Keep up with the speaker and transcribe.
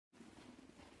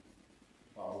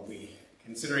We'll be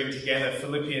considering together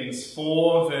Philippians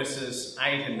 4 verses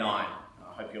 8 and 9.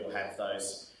 I hope you'll have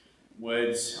those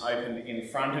words open in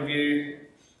front of you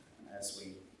as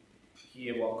we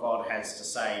hear what God has to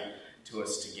say to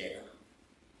us together.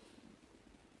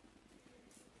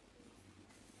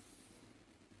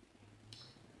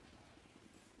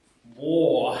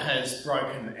 War has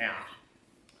broken out,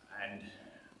 and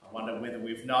I wonder whether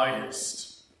we've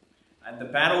noticed. And the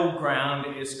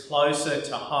battleground is closer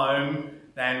to home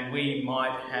than we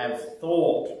might have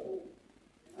thought.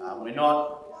 We're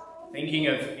not thinking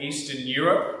of Eastern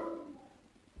Europe.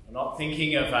 We're not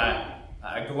thinking of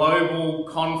a global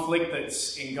conflict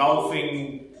that's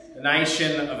engulfing the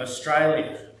nation of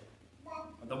Australia.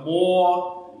 The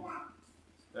war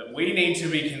that we need to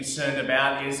be concerned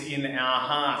about is in our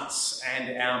hearts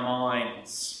and our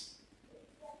minds.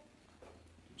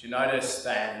 Did you notice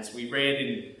that as we read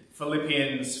in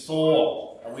Philippians 4,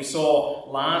 we saw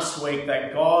last week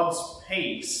that God's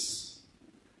peace,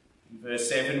 in verse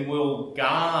 7, will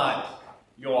guard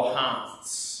your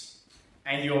hearts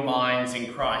and your minds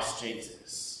in Christ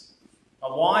Jesus.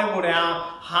 But why would our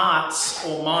hearts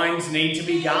or minds need to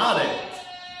be guarded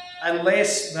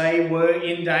unless they were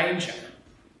in danger?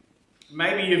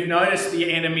 Maybe you've noticed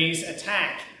the enemy's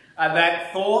attack,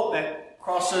 that thought that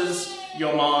crosses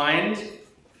your mind.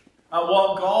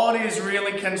 What God is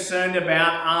really concerned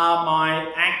about are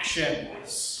my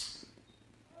actions,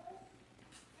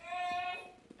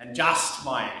 and just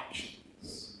my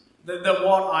actions. That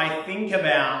what I think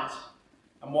about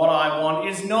and what I want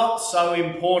is not so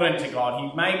important to God.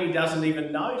 He maybe doesn't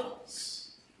even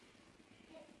notice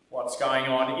what's going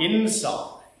on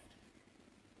inside.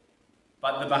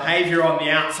 But the behaviour on the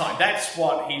outside, that's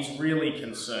what he's really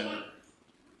concerned with.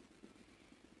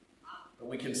 But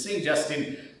we can see just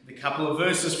in the couple of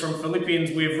verses from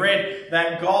Philippians we've read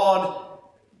that God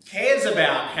cares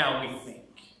about how we think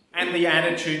and the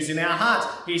attitudes in our hearts.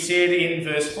 He said in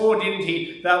verse 4, didn't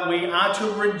he, that we are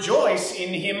to rejoice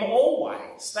in him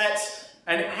always. That's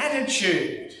an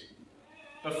attitude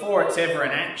before it's ever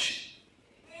an action.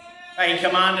 He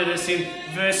commanded us in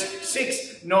verse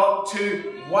 6 not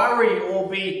to worry or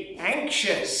be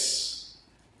anxious.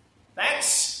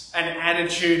 That's an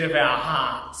attitude of our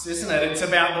hearts, isn't it? It's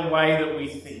about the way that we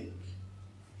think.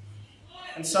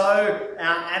 And so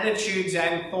our attitudes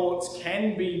and thoughts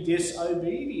can be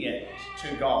disobedient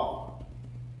to God.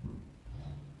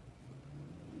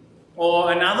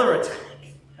 Or another attack,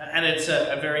 and it's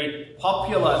a very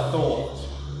popular thought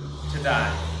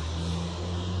today.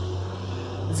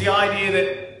 It's the idea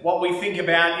that what we think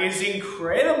about is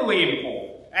incredibly important.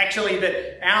 Actually,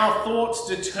 that our thoughts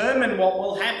determine what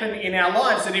will happen in our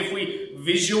lives. That if we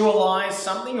visualise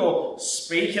something or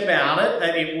speak about it,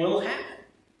 that it will happen.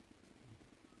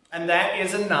 And that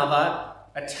is another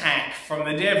attack from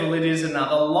the devil. It is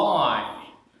another lie.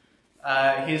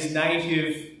 His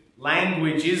native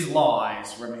language is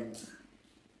lies, remember.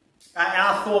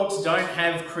 Our thoughts don't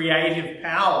have creative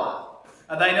power.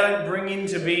 They don't bring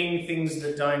into being things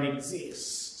that don't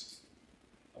exist.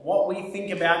 What we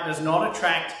think about does not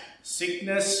attract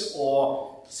sickness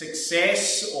or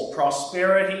success or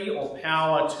prosperity or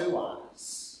power to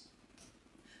us.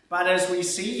 But as we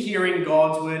see here in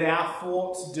God's word, our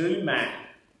thoughts do matter.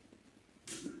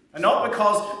 And not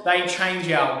because they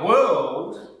change our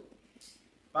world,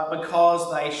 but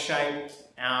because they shape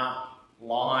our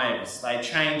lives. They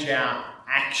change our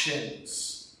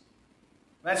actions.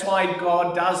 That's why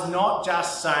God does not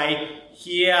just say,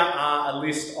 here are a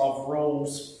list of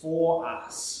rules for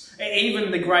us. Even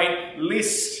the great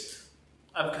list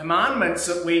of commandments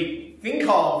that we think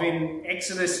of in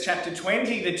Exodus chapter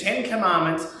 20, the 10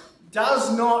 Commandments,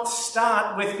 does not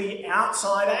start with the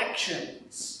outside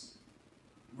actions.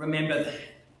 Remember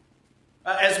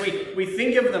that. As we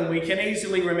think of them, we can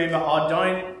easily remember,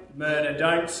 don't murder,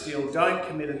 don't steal, don't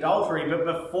commit adultery. But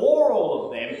before all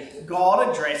of them, God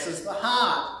addresses the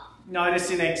heart. Notice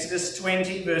in Exodus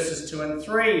 20, verses 2 and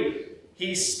 3,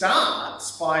 he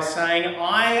starts by saying,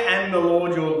 I am the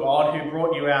Lord your God who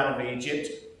brought you out of Egypt,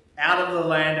 out of the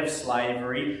land of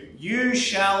slavery. You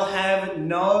shall have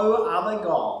no other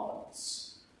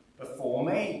gods before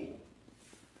me.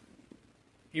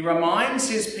 He reminds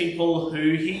his people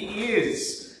who he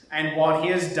is and what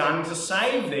he has done to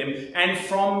save them. And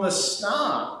from the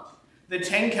start, the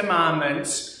 10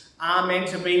 Commandments are meant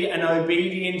to be an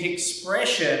obedient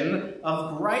expression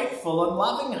of grateful and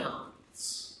loving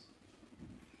hearts.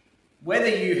 Whether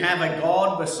you have a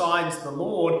God besides the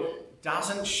Lord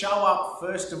doesn't show up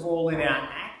first of all in our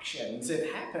actions.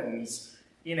 It happens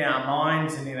in our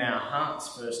minds and in our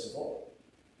hearts first of all.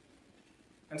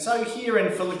 And so here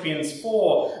in Philippians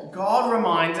 4, God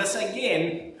reminds us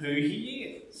again who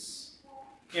he is.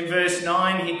 In verse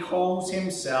 9, he calls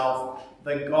himself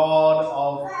the God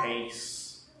of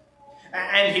peace.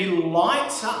 And he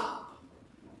lights up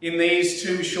in these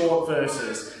two short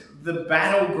verses the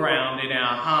battleground in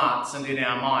our hearts and in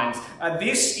our minds.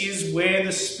 This is where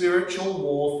the spiritual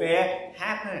warfare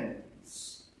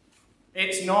happens.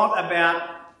 It's not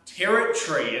about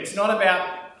territory. It's not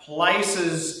about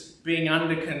places being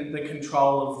under the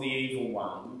control of the evil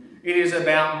one. It is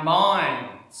about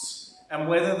minds and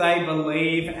whether they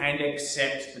believe and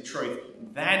accept the truth.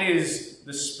 That is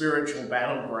the spiritual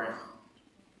battleground.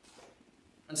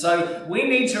 And so we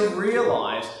need to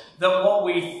realise that what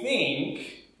we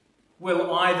think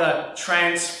will either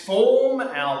transform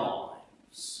our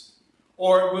lives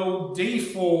or it will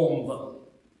deform them.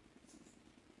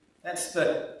 That's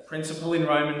the principle in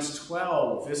Romans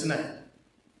 12, isn't it?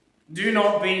 Do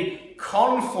not be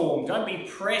conformed, don't be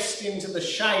pressed into the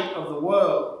shape of the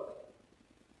world,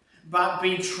 but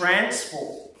be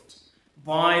transformed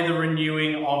by the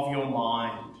renewing of your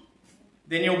mind.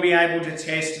 Then you'll be able to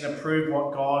test and approve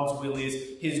what God's will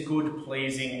is, his good,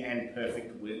 pleasing and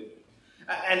perfect will.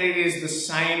 And it is the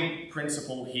same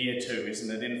principle here too, isn't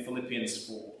it, in Philippians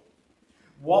 4.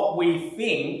 What we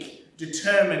think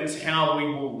determines how we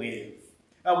will live.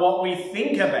 What we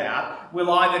think about will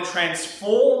either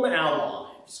transform our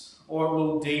lives or it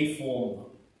will deform them.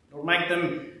 It will make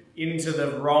them into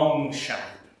the wrong shape.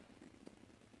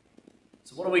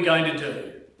 So what are we going to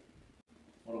do?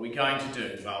 What are we going to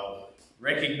do? Well,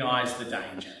 recognise the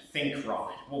danger. Think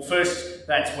right. Well, first,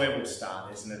 that's where we'll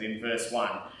start, isn't it, in verse 1.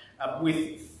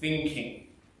 With thinking.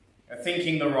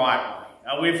 Thinking the right way.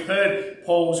 We've heard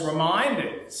Paul's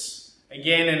reminders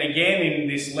again and again in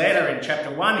this letter. In chapter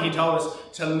 1, he told us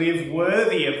to live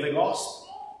worthy of the gospel.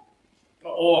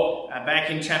 Or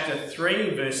back in chapter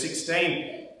 3, verse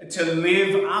 16, to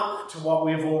live up to what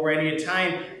we've already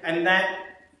attained. And that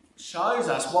shows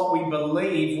us what we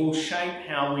believe will shape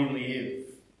how we live.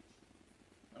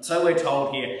 And so we're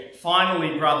told here,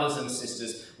 finally, brothers and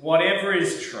sisters, whatever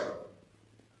is true,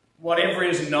 whatever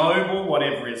is noble,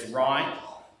 whatever is right,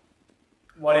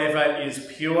 whatever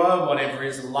is pure, whatever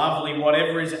is lovely,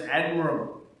 whatever is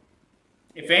admirable,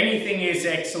 if anything is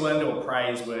excellent or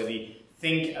praiseworthy,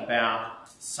 think about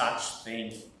such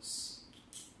things.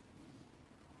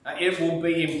 It will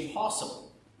be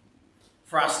impossible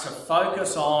for us to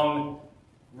focus on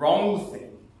wrong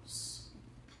things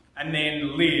and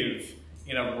then live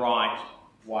in a right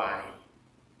way.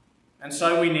 And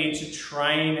so we need to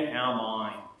train our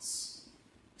minds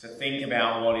to think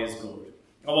about what is good.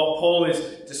 Or what Paul is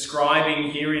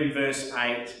describing here in verse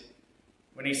 8,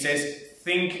 when he says,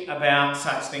 think about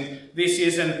such things. This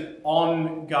is an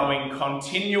ongoing,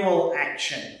 continual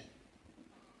action.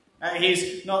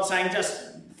 He's not saying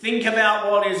just think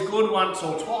about what is good once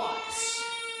or twice.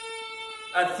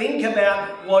 Think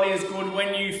about what is good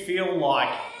when you feel like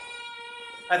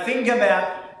it. Think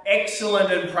about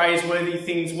excellent and praiseworthy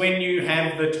things when you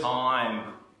have the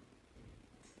time.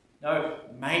 No,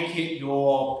 make it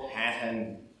your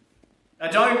pattern.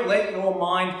 Don't let your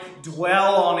mind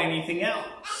dwell on anything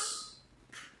else.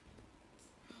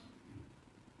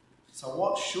 So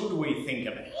what should we think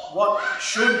about? What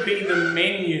should be the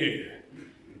menu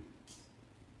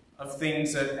of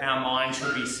things that our mind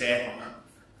should be set on?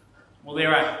 Well,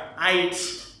 there are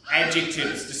 8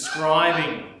 adjectives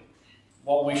describing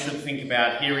what we should think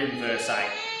about here in verse 8.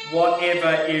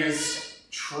 Whatever is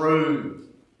true,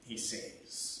 he says.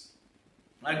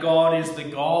 God is the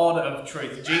God of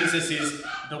truth. Jesus is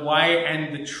the way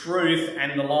and the truth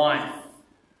and the life.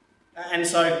 And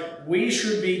so we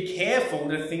should be careful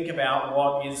to think about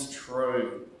what is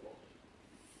true.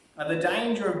 The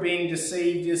danger of being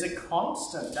deceived is a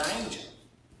constant danger.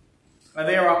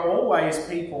 There are always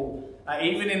people,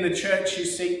 even in the church, who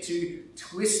seek to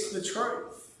twist the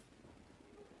truth.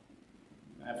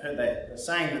 I've heard the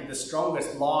saying that the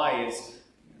strongest lie is,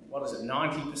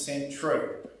 90%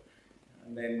 true.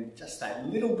 And then just that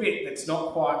little bit that's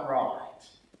not quite right.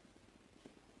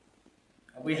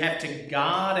 And we have to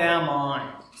guard our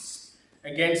minds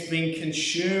against being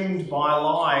consumed by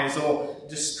lies or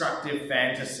destructive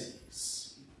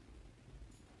fantasies.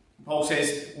 Paul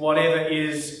says, whatever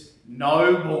is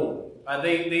noble.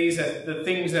 These are the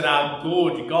things that are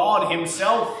good. God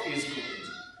himself is good.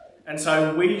 And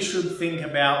so we should think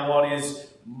about what is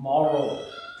moral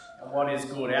and what is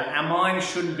good. Our mind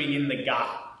shouldn't be in the gut.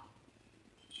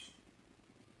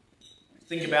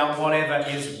 Think about whatever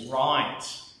is right.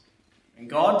 And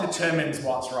God determines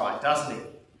what's right, doesn't he?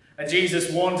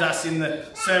 Jesus warns us in the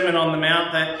Sermon on the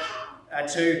Mount that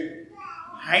to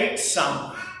hate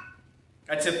someone,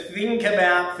 to think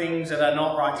about things that are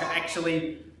not right, to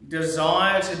actually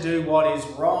desire to do what is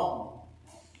wrong.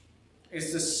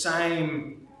 is the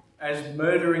same as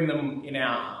murdering them in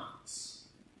our hearts.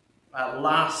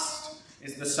 Lust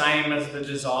is the same as the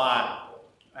desire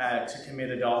to commit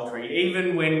adultery,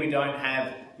 even when we don't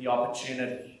have the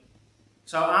opportunity.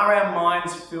 So are our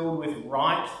minds filled with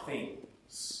right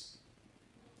things?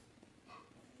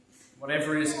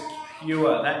 Whatever is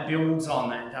pure, that builds on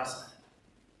that, doesn't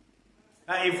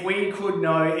it? If we could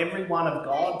know every one of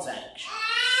God's actions,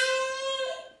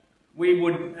 we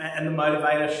would, and the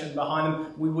motivation behind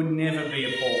them, we would never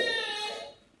be appalled.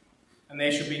 And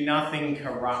there should be nothing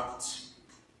corrupt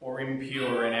or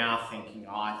impure in our thinking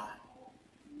either.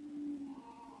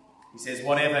 He says,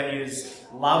 whatever is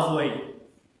lovely.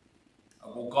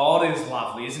 Well, God is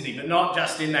lovely, isn't he? But not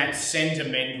just in that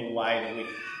sentimental way that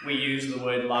we use the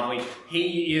word lovely.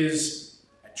 He is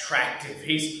attractive.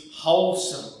 He's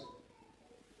wholesome.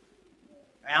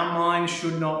 Our mind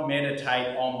should not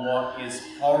meditate on what is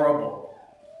horrible.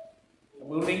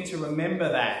 We'll need to remember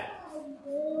that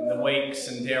in the weeks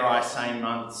and, dare I say,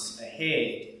 months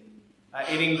ahead.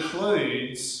 It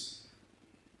includes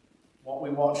what we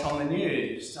watch on the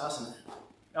news, doesn't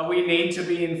it? We need to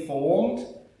be informed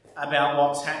about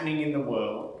what's happening in the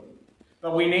world,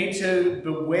 but we need to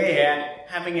beware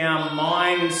having our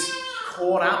minds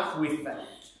caught up with that.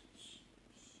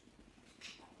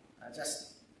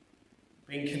 Just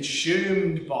being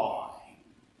consumed by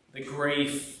the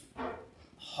grief,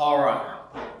 horror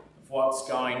of what's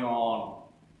going on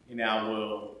in our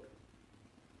world.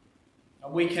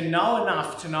 And we can know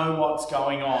enough to know what's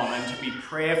going on and to be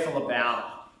prayerful about it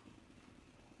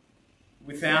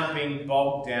without being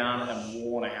bogged down and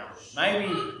worn out.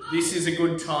 Maybe this is a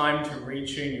good time to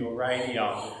retune your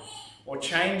radio or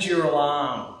change your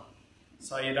alarm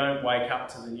so you don't wake up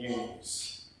to the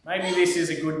news. Maybe this is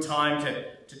a good time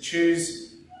to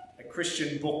choose a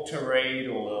Christian book to read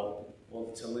or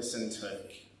to listen to,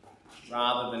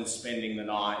 rather than spending the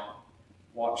night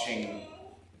watching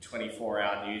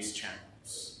 24-hour news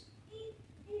channels.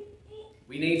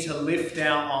 We need to lift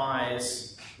our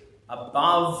eyes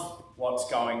above what's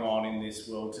going on in this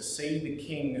world to see the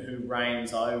King who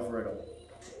reigns over it all.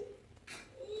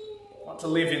 Not to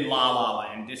live in la la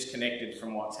land, disconnected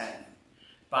from what's happening,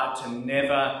 but to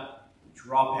never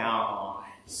drop our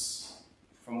eyes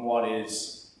from what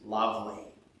is lovely.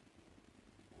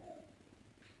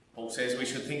 Paul says we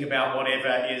should think about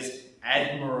whatever is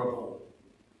admirable.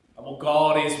 Well,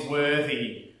 God is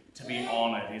worthy to be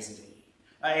honoured, isn't he?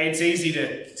 It's easy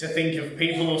to think of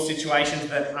people or situations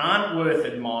that aren't worth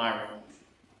admiring,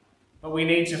 but we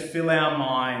need to fill our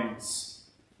minds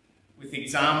with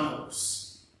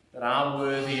examples that are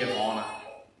worthy of honour.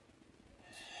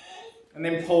 And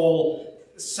then Paul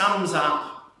sums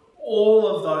up all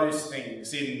of those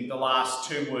things in the last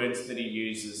two words that he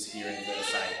uses here in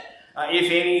verse 8.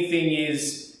 If anything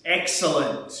is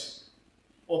excellent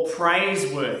or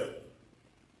praiseworthy,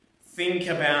 think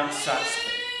about such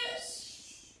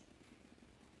things.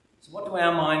 So what do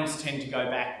our minds tend to go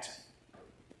back to?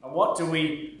 And what do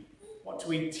we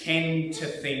tend to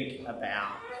think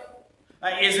about?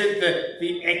 Is it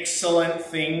the excellent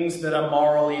things that are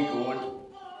morally good?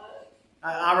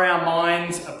 Are our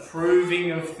minds approving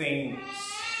of things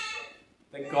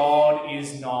that God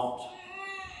is not,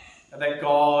 that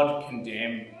God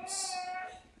condemns?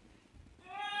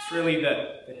 It's really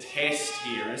the test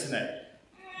here, isn't it?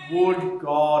 Would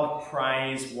God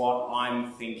praise what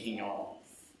I'm thinking of?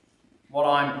 What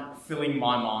I'm filling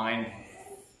my mind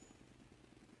with?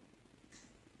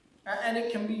 And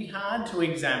it can be hard to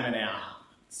examine our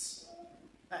hearts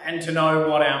and to know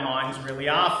what our minds really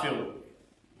are filled with.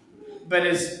 But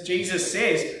as Jesus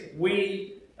says,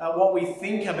 what we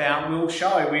think about will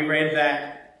show. We read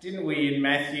that, didn't we, in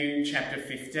Matthew chapter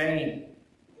 15?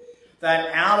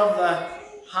 That out of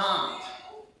the heart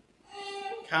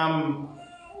come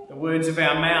the words of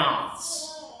our mouths,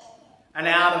 and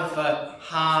out of the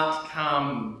heart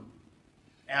come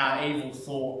our evil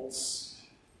thoughts.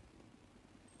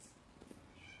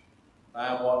 They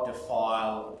are what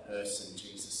defile a person,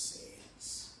 Jesus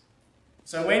says.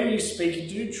 So when you speak,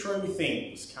 do true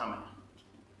things come out?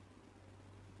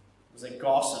 Was it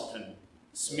gossip and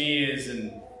smears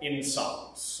and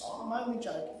insults? Oh, I'm only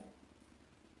joking.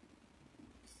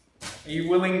 Are you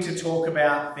willing to talk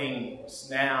about things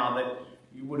now that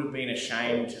you would have been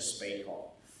ashamed to speak of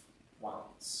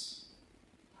once?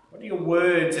 What do your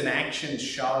words and actions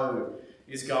show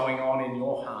is going on in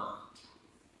your heart?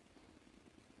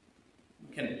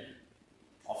 We can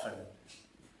often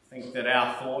think that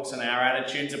our thoughts and our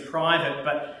attitudes are private,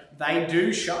 but they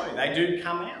do show, they do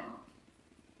come out.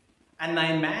 And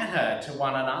they matter to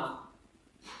one another.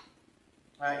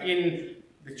 In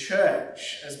the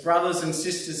church, as brothers and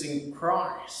sisters in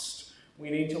Christ, we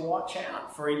need to watch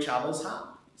out for each other's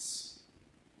hearts.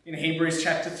 In Hebrews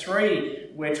chapter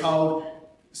 3, we're told,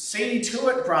 "See to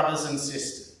it, brothers and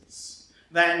sisters,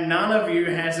 that none of you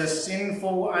has a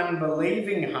sinful,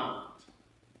 unbelieving heart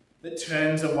that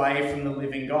turns away from the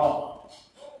living God.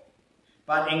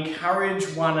 But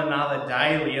encourage one another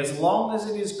daily, as long as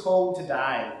it is called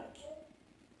today,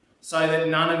 so that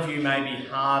none of you may be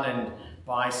hardened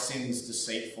by sin's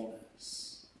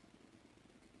deceitfulness."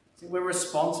 See, we're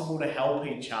responsible to help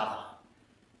each other,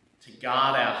 to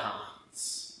guard our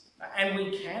hearts. And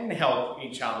we can help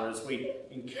each other as we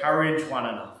encourage one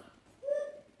another.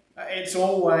 It's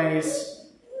always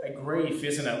a grief,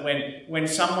 isn't it? When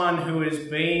someone who has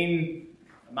been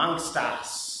amongst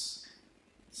us,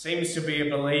 seems to be a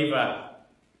believer,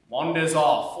 wanders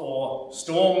off or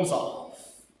storms off.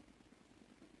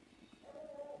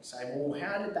 You say, well,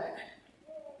 how did that happen?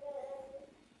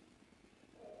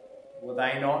 Were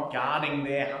they not guarding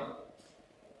their heart?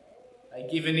 They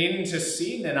given in to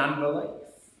sin and unbelief?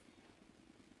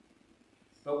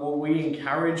 But were we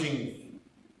encouraging them?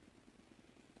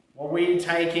 Were we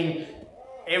taking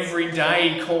every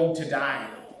day called today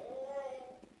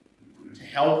to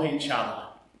help each other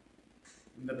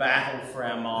in the battle for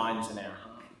our minds and our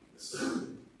hearts?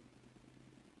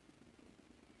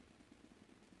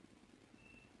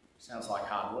 Sounds like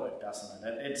hard work, doesn't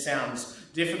it? It sounds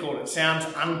difficult. It sounds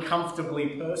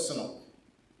uncomfortably personal.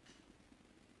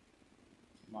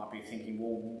 You might be thinking,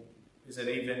 well, is it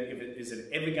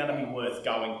ever going to be worth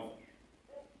going?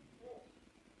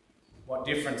 What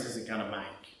difference is it going to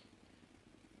make?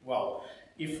 Well,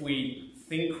 if we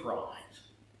think right,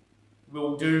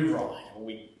 we'll do right, or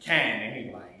we can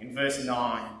anyway. In verse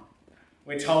 9,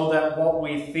 we're told that what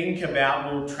we think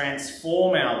about will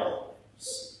transform our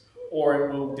lives, or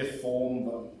it will deform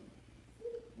them.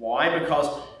 Why? Because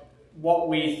what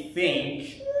we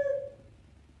think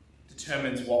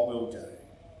determines what we'll do.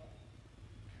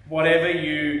 Whatever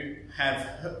you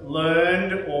have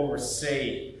learned or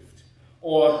received,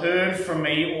 or heard from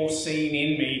me or seen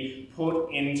in me,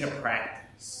 put into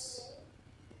practice,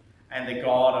 and the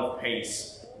God of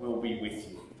peace will be with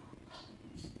you.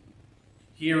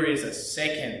 Here is a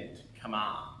second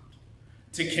command: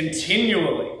 to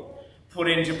continually put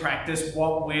into practice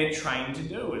what we're trained to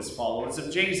do as followers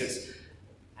of Jesus.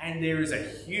 And there is a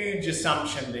huge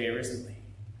assumption there, isn't there?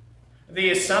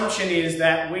 The assumption is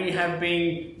that we have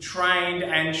been trained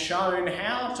and shown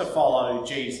how to follow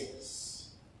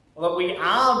Jesus. Or that we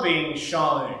are being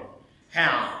shown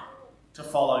how to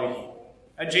follow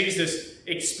him. Jesus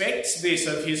expects this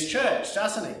of his church,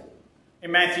 doesn't he?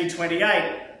 In Matthew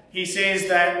 28, he says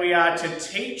that we are to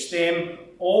teach them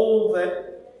all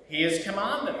that he has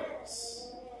commanded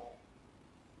us.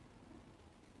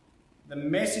 The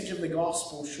message of the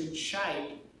gospel should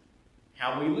shape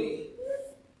how we live.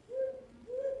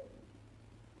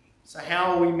 So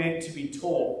how are we meant to be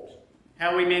taught? How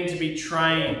are we meant to be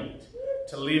trained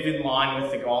to live in line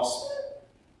with the gospel?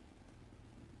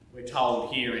 We're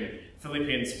told here in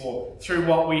Philippians 4, through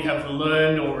what we have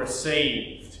learned or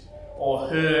received, or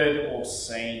heard or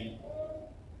seen.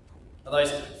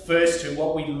 Those first two,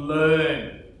 what we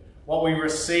learn, what we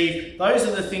receive, those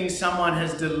are the things someone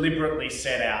has deliberately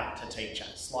set out to teach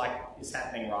us, like is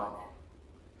happening right now.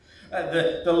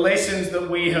 The lessons that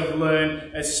we have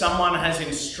learned as someone has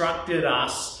instructed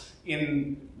us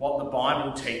in what the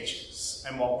Bible teaches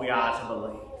and what we are to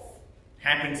believe. It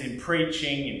happens in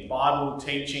preaching, in Bible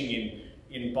teaching,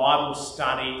 in Bible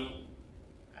study.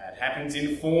 It happens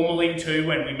informally too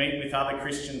when we meet with other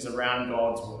Christians around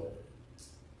God's Word.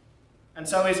 And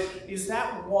so is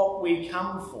that what we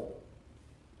come for?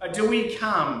 Do we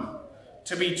come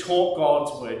to be taught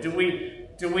God's Word?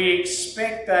 Do we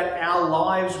expect that our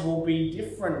lives will be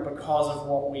different because of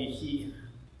what we hear?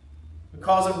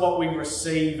 Because of what we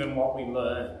receive and what we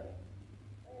learn?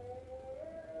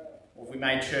 Or have we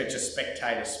made church a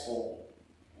spectator sport?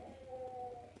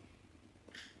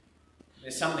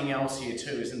 There's something else here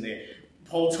too, isn't there?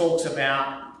 Paul talks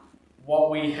about what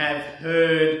we have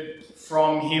heard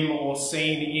from him or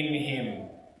seen in him.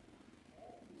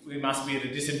 We must be at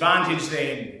a disadvantage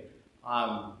then.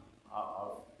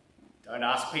 Don't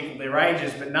ask people their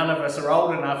ages, but none of us are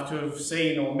old enough to have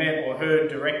seen or met or heard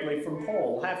directly from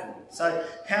Paul, have we? So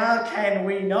how can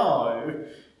we know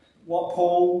what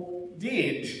Paul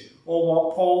did or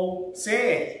what Paul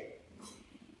said?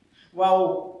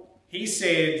 Well, he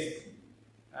said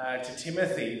to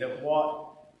Timothy that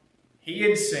what he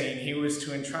had seen, he was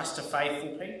to entrust to faithful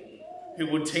people who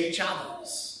would teach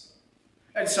others.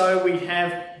 And so we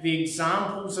have the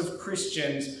examples of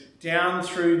Christians down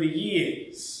through the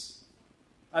years.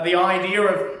 The idea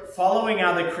of following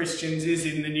other Christians is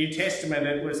in the New Testament.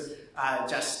 It was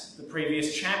just the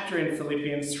previous chapter in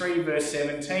Philippians 3 verse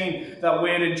 17, that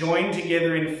we're to join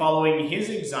together in following his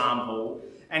example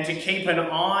and to keep an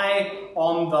eye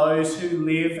on those who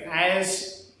live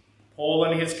as Paul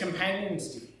and his companions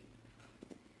did.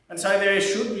 And so there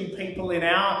should be people in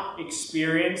our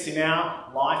experience, in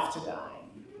our life today,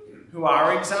 who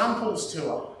are examples to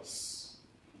us.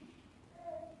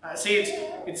 See,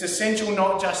 it's essential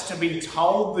not just to be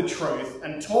told the truth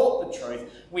and taught the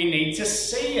truth. We need to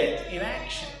see it in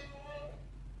action.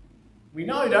 We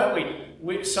know, don't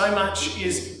we? So much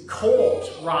is caught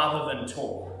rather than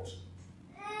taught.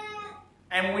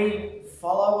 And we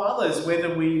follow others,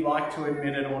 whether we like to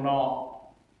admit it or not.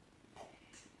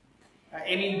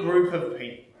 Any group of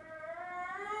people,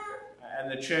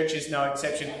 and the church is no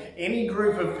exception, any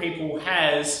group of people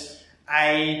has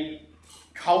a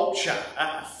culture,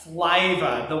 a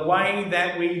flavour, the way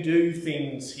that we do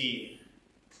things here.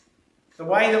 The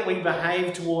way that we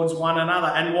behave towards one another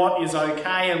and what is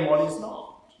okay and what is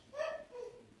not.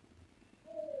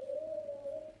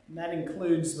 And that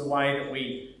includes the way that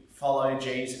we follow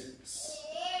Jesus.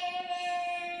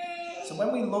 So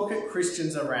when we look at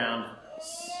Christians around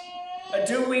us,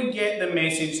 do we get the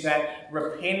message that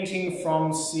repenting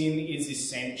from sin is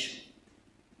essential?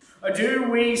 Or do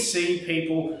we see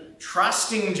people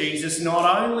trusting Jesus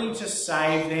not only to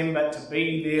save them but to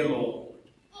be their Lord?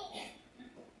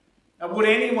 Would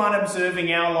anyone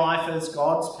observing our life as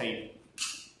God's people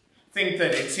think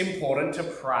that it's important to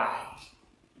pray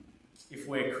if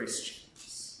we're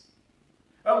Christians?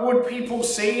 Would people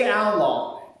see our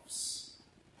lives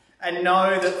and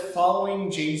know that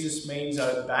following Jesus means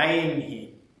obeying him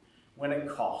when it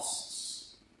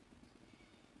costs?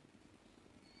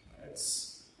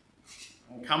 It's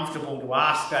uncomfortable to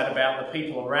ask that about the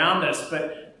people around us,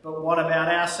 but what about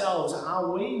ourselves? Are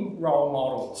we role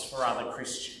models for other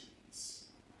Christians?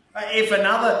 If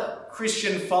another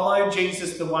Christian followed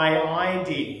Jesus the way I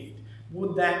did,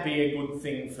 would that be a good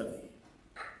thing for them?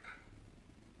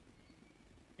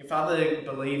 If other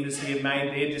believers here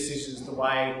made their decisions the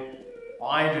way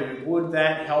I do, would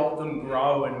that help them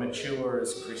grow and mature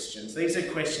as Christians? These are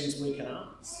questions we can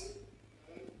ask.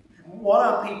 What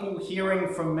are people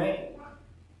hearing from me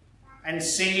and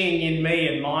seeing in me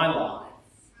and my life?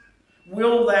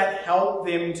 Will that help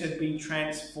them to be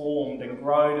transformed and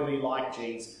grow to be like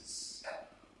Jesus?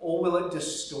 Or will it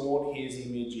distort his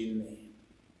image in them?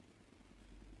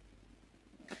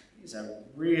 These are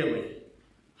really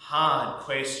hard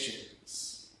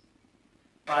questions,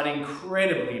 but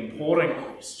incredibly important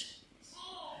questions.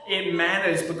 It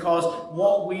matters because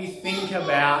what we think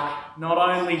about not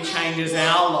only changes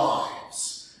our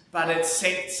lives, but it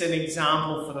sets an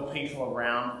example for the people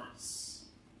around us.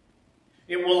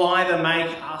 It will either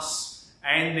make us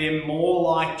and them more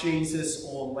like Jesus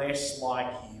or less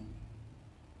like him.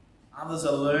 Others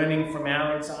are learning from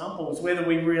our examples, whether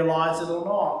we realise it or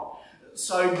not.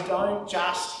 So don't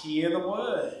just hear the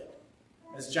word,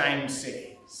 as James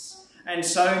says, and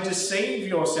so deceive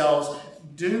yourselves.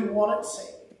 Do what it says.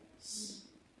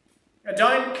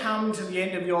 Don't come to the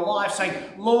end of your life saying,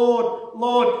 Lord,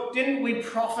 Lord, didn't we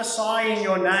prophesy in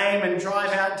your name and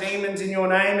drive out demons in your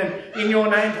name and in your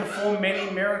name perform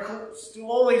many miracles? Do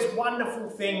all these wonderful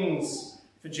things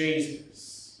for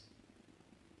Jesus.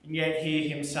 And yet hear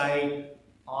him say,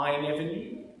 I never knew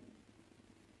you.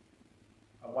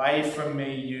 Away from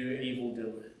me, you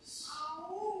evildoers.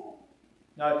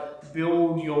 No,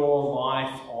 build your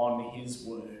life on his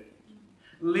word.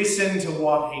 Listen to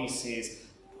what he says.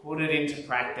 Put it into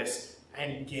practice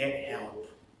and get help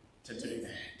to do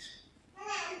that.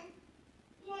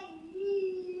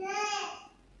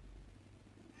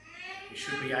 We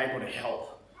should be able to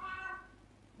help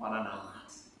one another.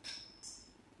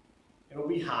 It'll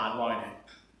be hard, won't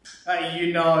it?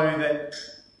 You know that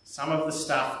some of the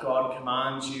stuff God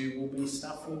commands you will be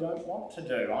stuff we don't want to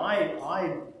do. I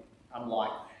am like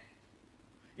that.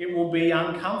 It will be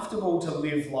uncomfortable to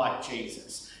live like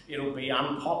Jesus. It'll be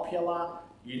unpopular.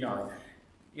 You know that.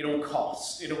 It'll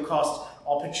cost. It'll cost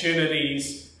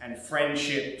opportunities and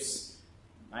friendships.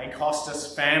 It may cost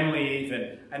us family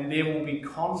even. And there will be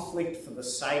conflict for the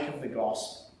sake of the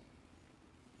gospel.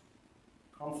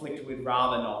 Conflict we'd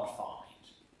rather not fight.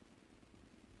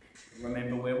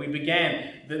 Remember where we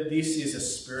began, that this is a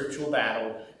spiritual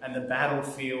battle and the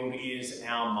battlefield is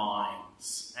our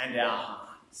minds and our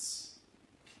hearts.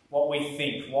 What we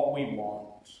think, what we want.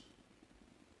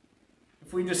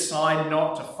 If we decide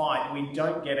not to fight, we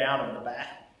don't get out of the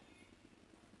battle.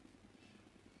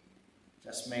 It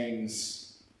just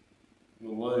means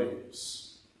we'll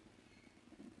lose.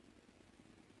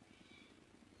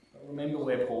 But remember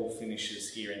where Paul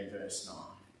finishes here in verse 9.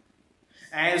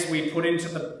 as we put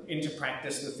into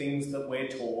practice the things that we're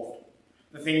taught,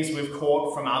 the things we've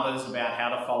caught from others about how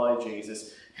to follow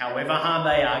Jesus, however hard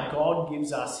they are, God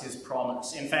gives us his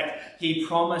promise. In fact, he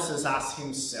promises us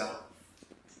himself.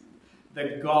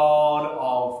 The God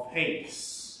of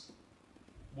peace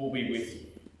will be with you.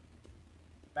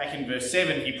 Back in verse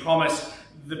 7, he promised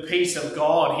the peace of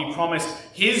God. He promised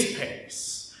his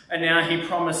peace. And now he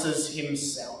promises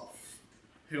himself,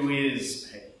 who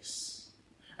is peace.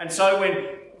 And so when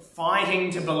fighting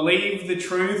to believe the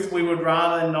truth we would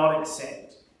rather not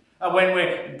accept, when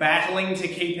we're battling to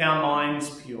keep our minds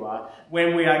pure,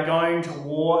 when we are going to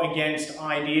war against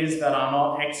ideas that are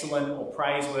not excellent or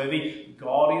praiseworthy,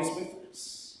 God is with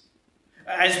us.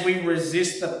 As we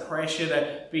resist the pressure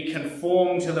to be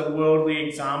conformed to the worldly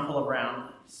example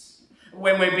around us,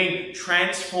 when we're being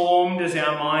transformed as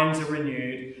our minds are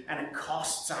renewed, and it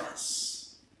costs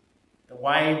us the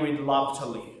way we'd love to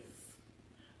live,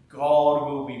 God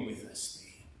will be with us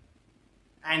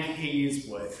there. And he is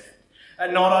worth it.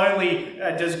 And not only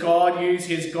does God use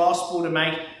his gospel to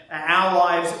make our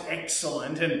lives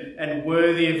excellent and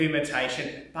worthy of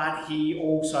imitation, but he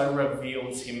also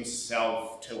reveals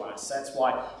himself to us. That's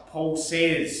why Paul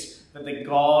says that the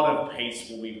God of peace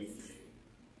will be with you.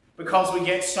 Because we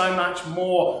get so much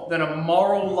more than a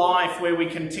moral life where we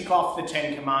can tick off the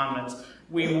 10 Commandments.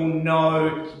 We will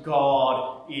know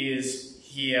God is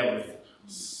here with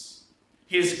us.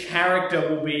 His character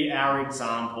will be our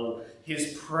example.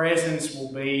 His presence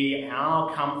will be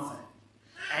our comfort.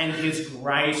 And his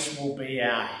grace will be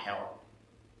our help.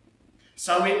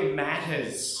 So it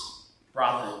matters,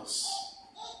 brothers.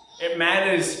 It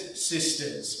matters,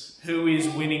 sisters, who is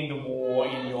winning the war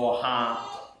in your heart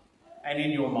and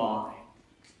in your mind.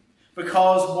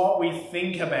 Because what we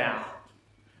think about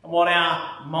and what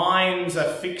our minds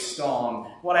are fixed on,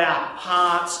 what our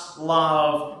hearts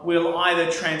love, will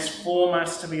either transform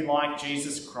us to be like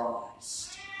Jesus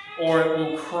Christ, or it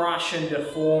will crush and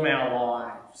deform our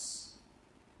lives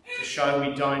to show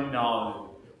we don't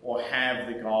know or have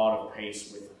the God of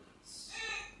peace with us.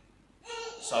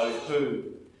 So who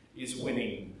is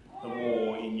winning the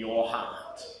war in your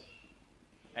heart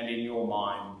and in your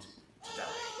mind today?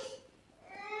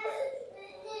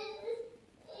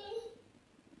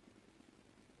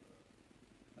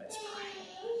 Let's pray.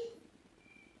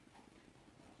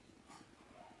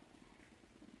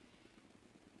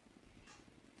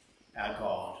 Our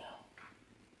God,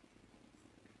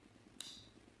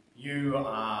 you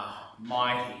are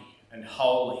mighty and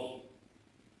holy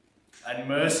and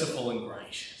merciful and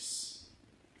gracious.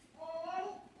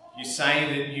 You say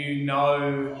that you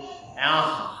know our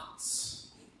hearts,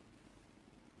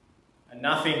 and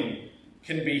nothing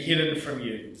can be hidden from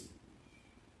you.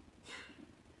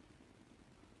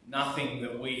 Nothing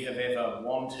that we have ever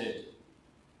wanted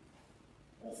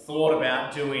or thought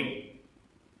about doing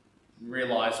and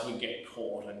realised we'd get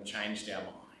caught and changed our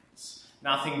minds.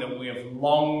 Nothing that we have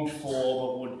longed for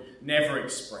but would never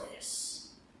express.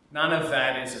 None of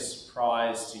that is a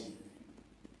surprise to you.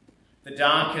 The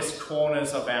darkest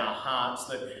corners of our hearts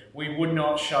that we would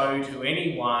not show to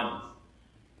anyone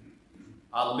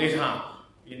are lit up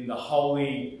in the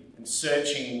holy and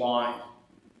searching light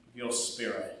of your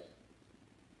Spirit.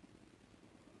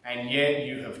 And yet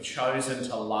you have chosen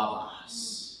to love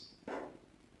us.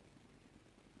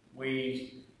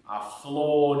 We are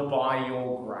flawed by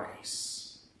your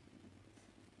grace.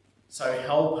 So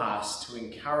help us to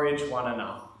encourage one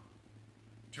another,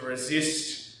 to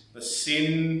resist the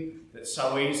sin that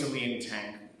so easily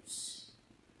entangles,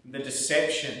 the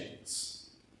deceptions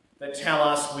that tell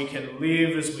us we can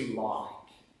live as we like.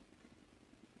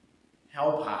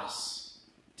 Help us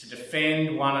to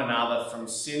defend one another from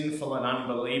sinful and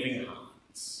unbelieving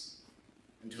hearts,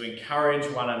 and to encourage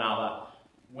one another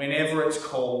whenever it's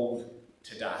called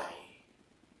today,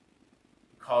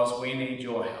 because we need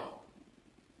your help.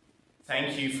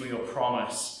 Thank you for your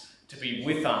promise to be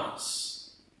with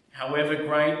us, however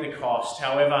great the cost,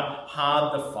 however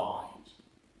hard the fight.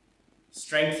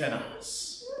 Strengthen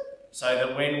us so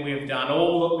that when we've done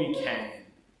all that we can,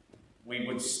 we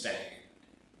would stand.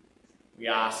 We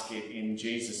ask it in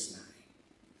Jesus' name.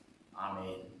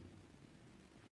 Amen.